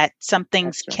 and that some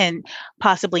things can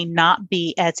possibly not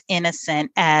be as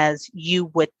innocent as you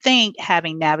would think,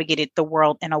 having navigated the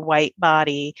world in a white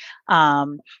body.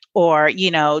 So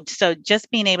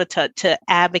just being able to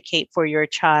advocate for your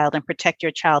child and protect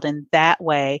your child in that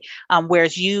way,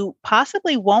 whereas you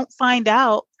possibly won't find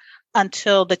out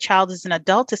until the child is an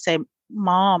adult to say,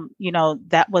 Mom,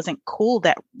 that wasn't cool.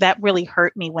 That really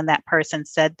hurt me when that person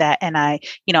said that. And I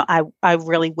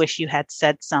really wish you had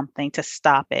said something to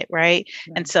stop it. Right.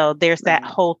 And so there's that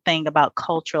whole thing about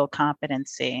cultural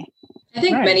competency. I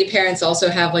think many parents also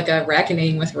have like a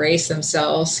reckoning with race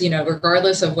themselves,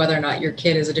 regardless of whether or not your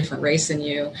kid is a different race than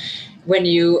you. When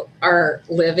you are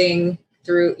living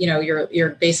through, you're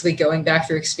basically going back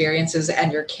through experiences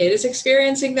and your kid is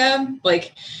experiencing them.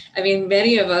 Like,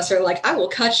 many of us are like, I will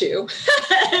cut you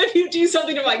if you do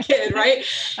something to my kid. Right.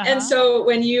 Uh-huh. And so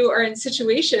when you are in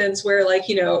situations where like,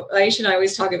 Aisha and I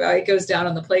always talk about, it goes down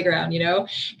on the playground,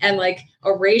 and like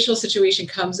a racial situation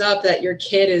comes up that your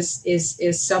kid is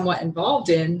somewhat involved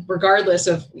in, regardless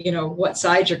of, what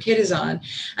side your kid is on.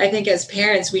 I think as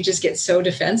parents, we just get so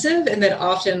defensive, and then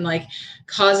often like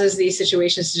causes these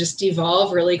situations to just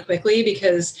devolve really quickly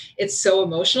because it's so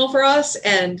emotional for us.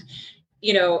 And,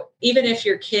 even if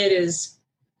your kid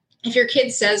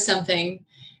says something,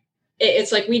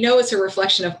 it's like, we know it's a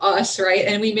reflection of us, right?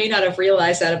 And we may not have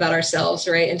realized that about ourselves,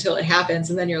 right? Until it happens.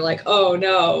 And then you're like, oh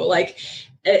no, like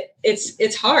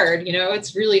it's hard,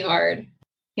 it's really hard.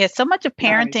 Yeah, so much of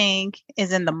parenting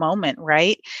is in the moment,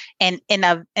 right? And in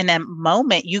a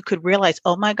moment, you could realize,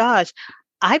 oh my gosh,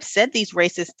 I've said these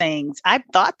racist things. I've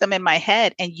thought them in my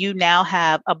head, and you now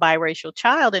have a biracial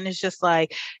child. And it's just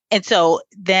like, and so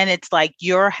then it's like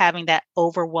you're having that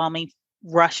overwhelming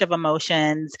rush of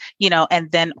emotions,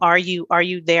 and then are you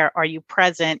there? Are you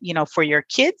present, for your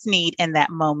kid's need in that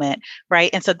moment?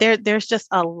 Right. And so there's just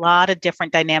a lot of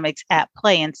different dynamics at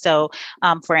play. And so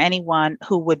for anyone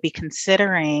who would be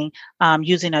considering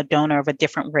using a donor of a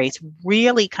different race,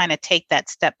 really kind of take that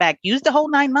step back, use the whole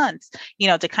 9 months,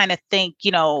 to kind of think,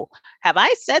 have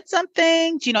I said some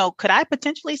things? Could I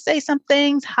potentially say some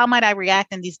things? How might I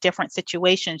react in these different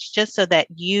situations, just so that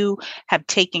you have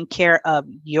taken care of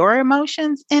your emotions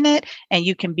in it and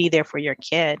you can be there for your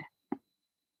kid.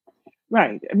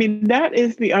 Right. That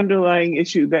is the underlying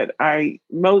issue that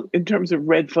in terms of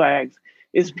red flags,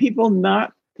 is people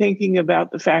not thinking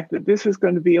about the fact that this is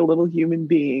going to be a little human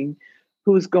being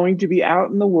who is going to be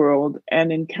out in the world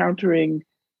and encountering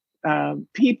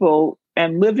people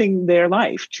and living their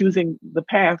life, choosing the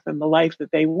path and the life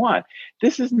that they want.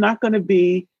 This is not going to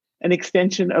be an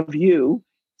extension of you,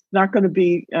 not going to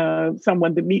be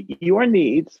someone to meet your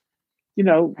needs.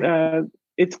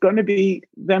 It's going to be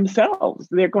themselves.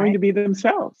 They're going to be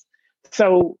themselves.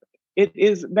 So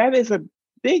that is a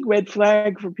big red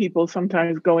flag for people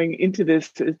sometimes going into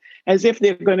this as if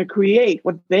they're going to create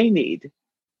what they need.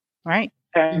 Right.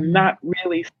 And not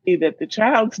really see that the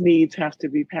child's needs have to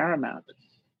be paramount.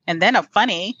 And then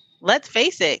let's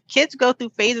face it, kids go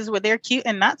through phases where they're cute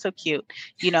and not so cute.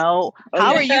 How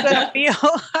are you going to feel?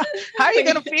 How are you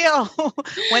going to feel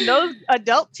when those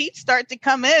adult teeth start to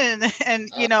come in and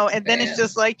then it's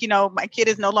just like, my kid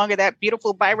is no longer that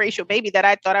beautiful biracial baby that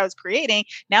I thought I was creating.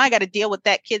 Now I got to deal with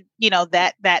that kid,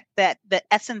 that the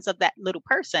essence of that little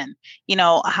person.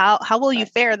 How will you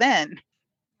fare then?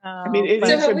 It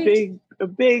is a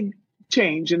big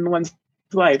change in one's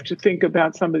life to think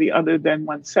about somebody other than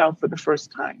oneself for the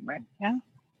first time, right? Yeah.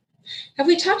 Have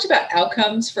we talked about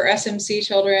outcomes for SMC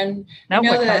children? No,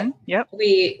 Yep.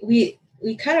 We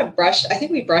kind of brushed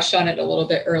on it a little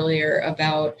bit earlier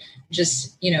about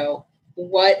just,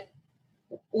 what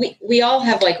we all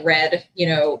have like read,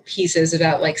 pieces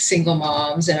about like single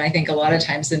moms. And I think a lot of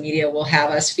times the media will have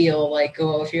us feel like,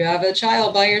 oh, if you have a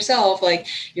child by yourself, like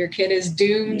your kid is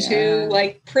doomed to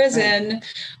like prison.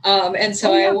 And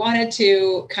so I wanted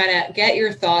to kind of get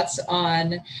your thoughts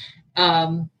on,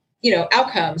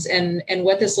 outcomes and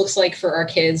what this looks like for our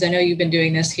kids. I know you've been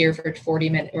doing this here for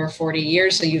 40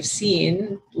 years. So you've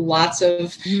seen lots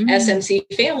of SMC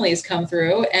families come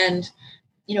through, and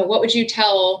what would you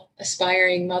tell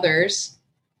aspiring mothers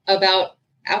about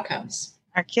outcomes?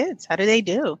 Our kids, how do they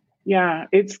do? Yeah,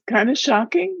 it's kind of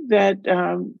shocking that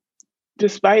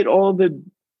despite all the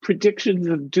predictions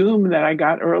of doom that I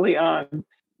got early on,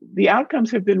 the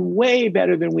outcomes have been way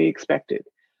better than we expected.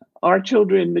 Our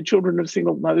children, the children of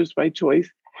single mothers by choice,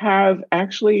 have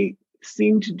actually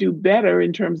seemed to do better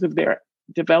in terms of their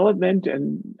development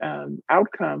and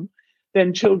outcome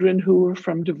than children who were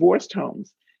from divorced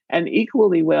homes, and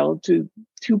equally well to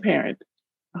two-parent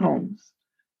homes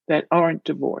that aren't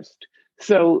divorced.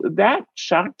 So that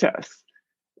shocked us.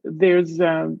 There's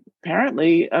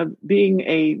apparently being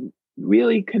a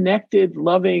really connected,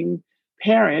 loving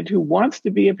parent who wants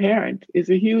to be a parent is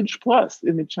a huge plus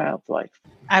in the child's life.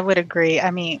 I would agree.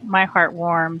 I mean, my heart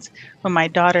warms when my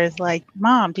daughter is like,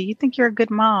 Mom, do you think you're a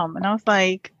good mom? And I was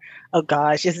like, oh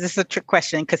gosh, is this a trick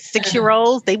question? Because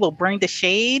 6-year-olds, they will bring the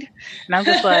shade. And I'm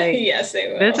just like, yes,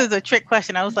 they will. This is a trick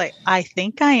question. I was like, I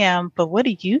think I am, but what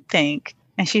do you think?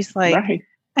 And she's like, right.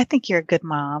 I think you're a good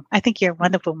mom. I think you're a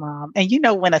wonderful mom. And you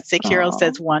know, when a 6-year-old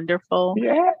says wonderful,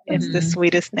 it's the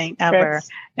sweetest thing ever.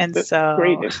 And so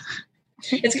greatest.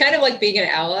 It's kind of like being an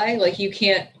ally. Like you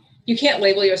can't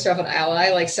label yourself an ally.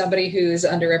 Like somebody who's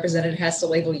underrepresented has to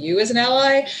label you as an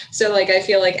ally. So like, I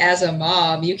feel like as a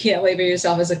mom, you can't label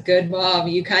yourself as a good mom.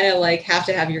 You kind of like have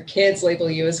to have your kids label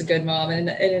you as a good mom. And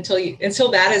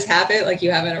until that has happened, like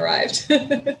you haven't arrived.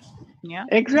 Yeah,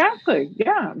 exactly.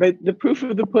 Yeah. But the proof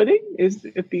of the pudding is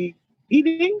at the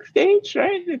eating stage,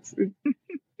 right?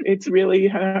 It's really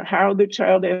how the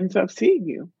child ends up seeing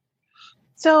you.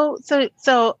 So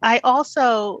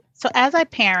as I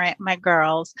parent my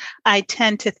girls, I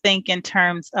tend to think in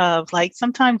terms of like,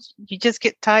 sometimes you just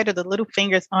get tired of the little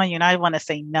fingers on you and I want to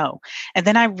say no. And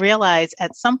then I realize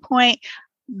at some point,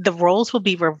 the roles will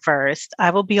be reversed. I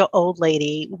will be an old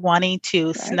lady wanting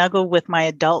to snuggle with my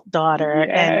adult daughter.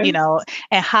 And,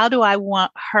 and how do I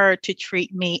want her to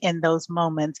treat me in those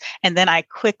moments? And then I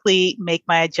quickly make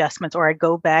my adjustments, or I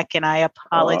go back and I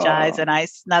apologize and I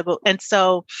snuggle. And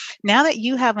so now that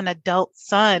you have an adult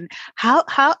son, how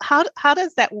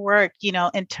does that work,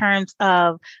 in terms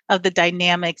of the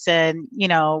dynamics and,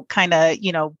 kind of,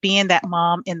 being that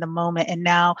mom in the moment and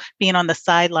now being on the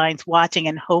sidelines watching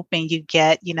and hoping you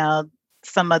get,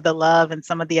 some of the love and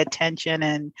some of the attention,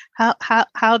 and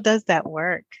how does that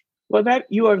work? Well, that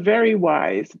you are very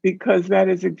wise, because that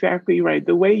is exactly right.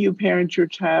 The way you parent your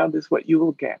child is what you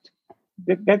will get.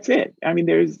 That's it. I mean,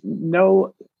 there's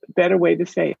no better way to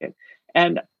say it.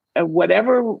 And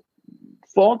whatever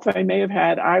faults I may have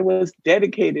had, I was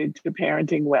dedicated to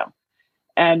parenting well.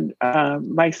 And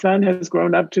my son has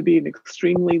grown up to be an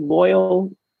extremely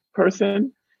loyal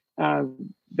person,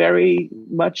 very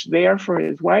much there for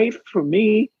his wife, for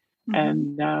me.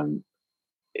 And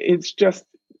it's just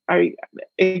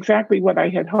exactly what I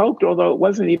had hoped, although it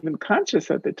wasn't even conscious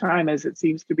at the time, as it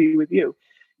seems to be with you.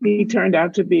 He turned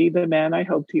out to be the man I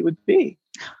hoped he would be.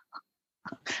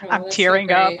 I'm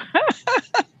tearing up.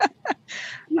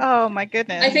 Oh my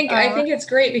goodness. I think it's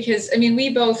great because, I mean,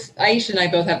 Aisha and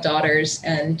I both have daughters,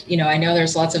 and, I know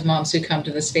there's lots of moms who come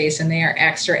to the space and they are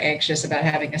extra anxious about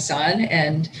having a son.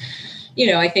 And,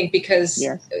 I think because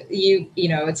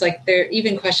it's like there are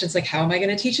even questions like, how am I going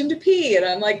to teach him to pee? And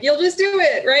I'm like, you'll just do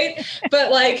it. Right.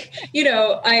 But like,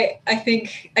 I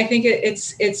think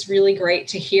it's really great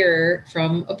to hear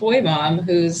from a boy mom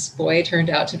whose boy turned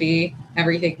out to be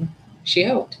everything she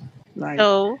hoped. Right.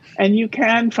 And you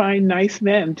can find nice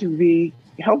men to be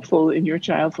helpful in your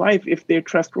child's life if they're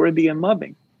trustworthy and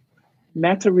loving. And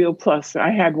that's a real plus.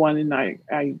 I had one, and I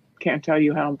can't tell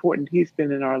you how important he's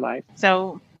been in our life.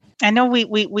 So I know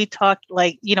we talked,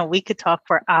 like, we could talk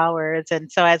for hours.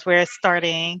 And so as we're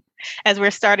starting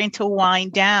to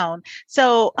wind down,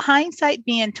 so hindsight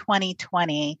being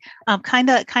 2020, kind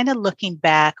of looking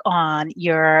back on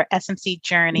your SMC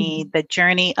journey, the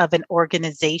journey of an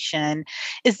organization,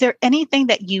 is there anything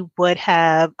that you would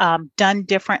have done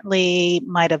differently,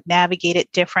 might have navigated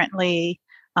differently,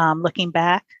 looking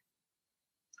back?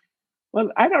 Well,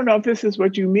 I don't know if this is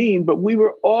what you mean, but we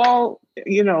were all,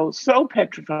 so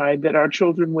petrified that our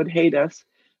children would hate us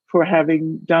for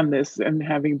having done this and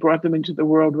having brought them into the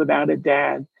world without a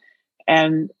dad.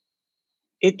 And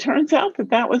it turns out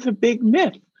that was a big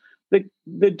myth.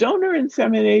 The donor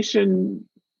insemination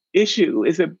issue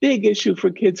is a big issue for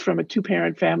kids from a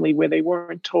two-parent family where they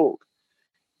weren't told.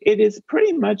 It is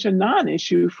pretty much a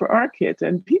non-issue for our kids.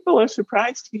 And people are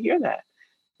surprised to hear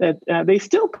that they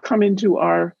still come into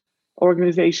our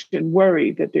organization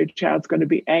worried that their child's going to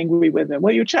be angry with them.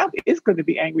 Well, your child is going to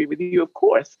be angry with you, of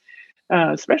course,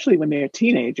 especially when they're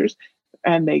teenagers,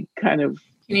 and they kind of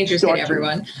teenagers hate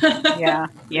everyone.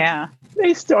 Yeah.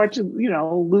 They start to,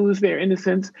 lose their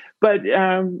innocence. But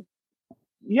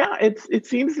it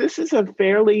seems this is a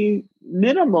fairly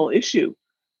minimal issue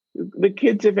the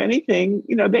kids, if anything,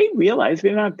 they realize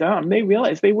they're not dumb. They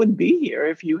realize they wouldn't be here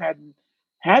if you hadn't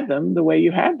had them the way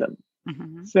you had them.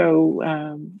 Mm-hmm. So,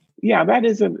 that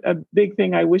is a big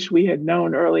thing I wish we had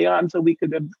known early on, so we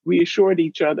could have reassured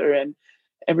each other and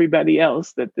everybody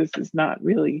else that this is not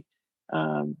really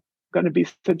going to be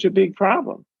such a big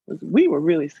problem. We were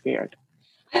really scared.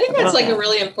 I think that's like a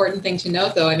really important thing to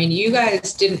note, though. I mean, you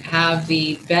guys didn't have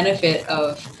the benefit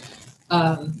of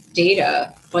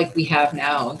data like we have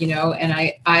now, and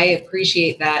I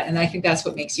appreciate that. And I think that's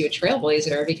what makes you a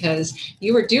trailblazer, because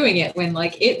you were doing it when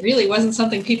like it really wasn't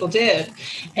something people did.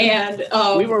 And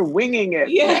we were winging it.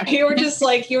 Yeah, you were just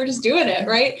doing it,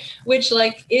 right? Which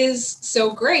like is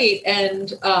so great.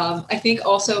 And I think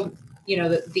also,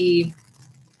 the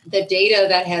data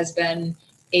that has been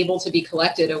able to be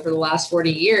collected over the last 40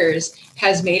 years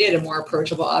has made it a more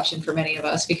approachable option for many of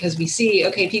us, because we see,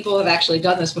 okay, people have actually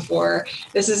done this before.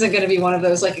 This isn't going to be one of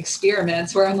those like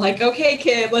experiments where I'm like, okay,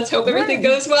 kid, let's hope everything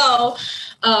goes well.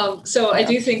 So I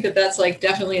do think that that's like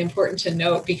definitely important to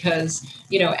note, because,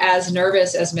 as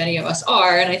nervous as many of us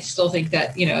are, and I still think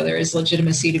that, there is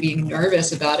legitimacy to being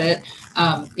nervous about it,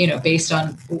 based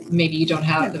on maybe you don't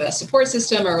have the best support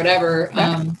system or whatever.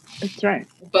 That's right.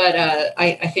 But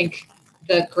I think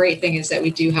the great thing is that we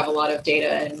do have a lot of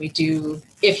data, and we do,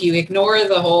 if you ignore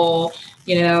the whole,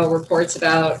 reports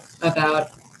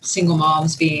about single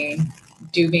moms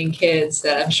dooming kids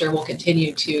that I'm sure will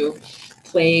continue to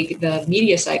plague the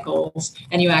media cycles,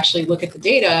 and you actually look at the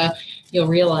data, you'll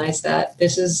realize that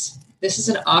this is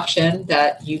an option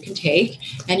that you can take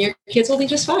and your kids will be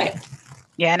just fine.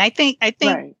 Yeah. And I think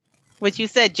right. What you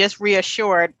said just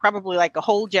reassured probably like a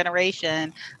whole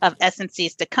generation of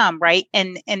SNCs to come, right?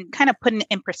 And kind of putting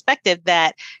in perspective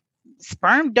that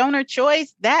sperm donor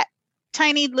choice, that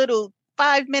tiny little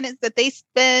 5 minutes that they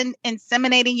spend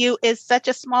inseminating you is such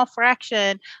a small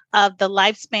fraction of the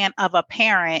lifespan of a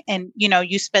parent. And,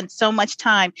 you spend so much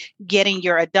time getting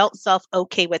your adult self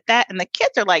okay with that. And the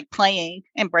kids are like playing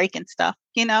and breaking stuff,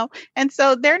 and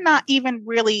so they're not even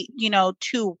really,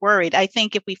 too worried. I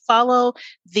think if we follow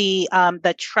the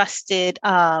trusted,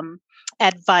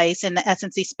 advice in the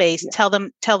SNC space, tell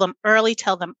them early,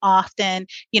 tell them often,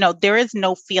 there is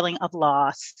no feeling of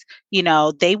loss.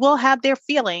 They will have their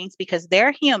feelings because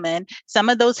they're human. Some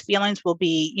of those feelings will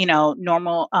be,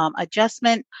 normal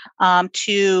adjustment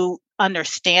to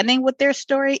understanding what their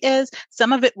story is.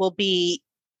 Some of it will be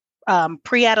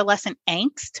pre-adolescent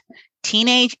angst,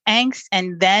 teenage angst,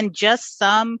 and then just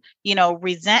some,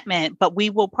 resentment. But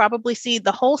we will probably see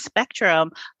the whole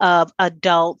spectrum of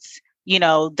adults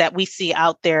that we see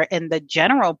out there in the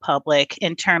general public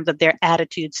in terms of their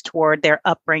attitudes toward their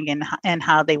upbringing and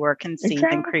how they were conceived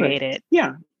and created.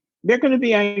 Yeah, they're going to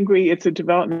be angry. It's a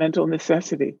developmental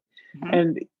necessity. Mm-hmm.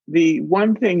 And the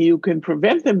one thing you can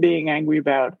prevent them being angry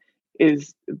about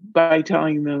is by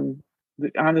telling them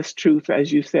the honest truth,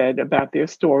 as you said, about their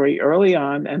story early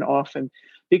on and often,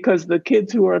 because the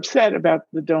kids who are upset about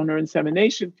the donor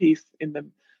insemination piece in the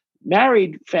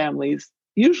married families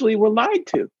usually were lied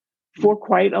to for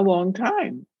quite a long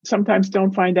time. Sometimes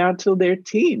don't find out till they're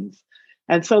teens.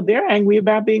 And so they're angry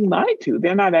about being lied to.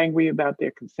 They're not angry about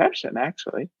their conception,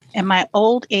 actually. In my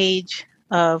old age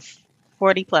of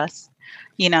 40 plus,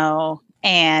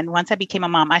 and once I became a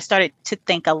mom, I started to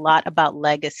think a lot about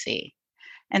legacy.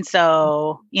 And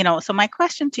so, so my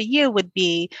question to you would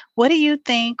be, what do you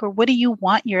think, or what do you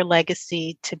want your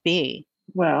legacy to be?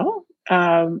 Well,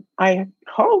 I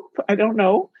hope, I don't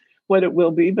know what it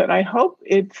will be, but I hope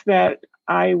it's that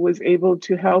I was able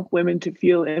to help women to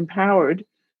feel empowered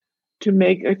to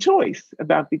make a choice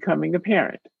about becoming a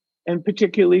parent, and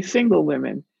particularly single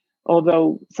women.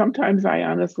 Although sometimes I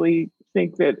honestly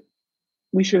think that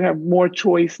we should have more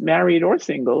choice, married or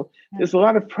single. There's a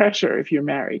lot of pressure if you're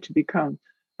married to become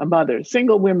a mother.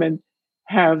 Single women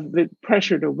have the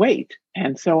pressure to wait.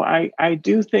 And so I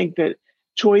do think that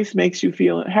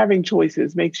having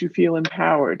choices makes you feel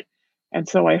empowered. And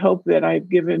so I hope that I've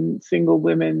given single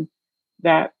women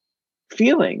that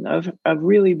feeling of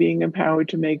really being empowered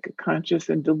to make a conscious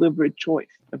and deliberate choice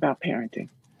about parenting.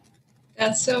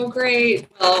 That's so great.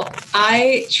 Well,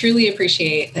 I truly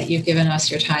appreciate that you've given us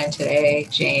your time today,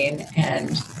 Jane.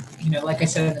 And, like I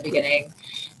said in the beginning,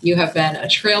 you have been a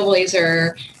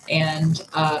trailblazer and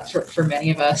for many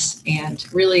of us, and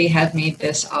really have made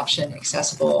this option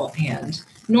accessible and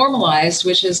normalized,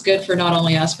 which is good for not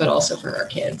only us, but also for our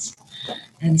kids.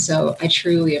 And so I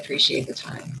truly appreciate the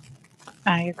time.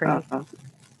 I agree.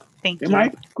 Thank you.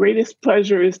 My greatest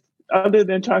pleasure is, other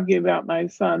than talking about my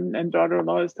son and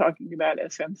daughter-in-law, is talking about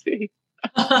SNC.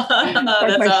 That's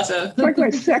awesome. It's like my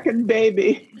second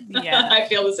baby. Yeah, I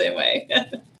feel the same way.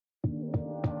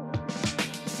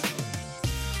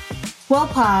 Well,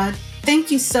 Pod,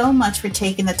 thank you so much for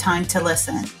taking the time to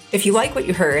listen. If you like what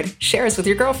you heard, share us with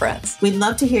your girlfriends. We'd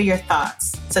love to hear your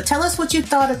thoughts. So tell us what you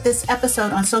thought of this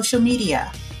episode on social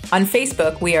media. On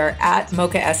Facebook, we are at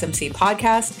Mocha SMC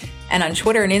Podcast, and on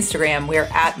Twitter and Instagram, we are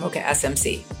at Mocha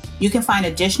SMC. You can find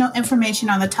additional information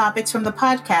on the topics from the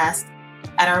podcast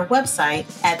at our website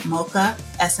at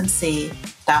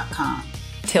mochasmc.com.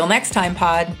 Till next time,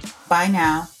 Pod. Bye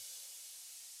now.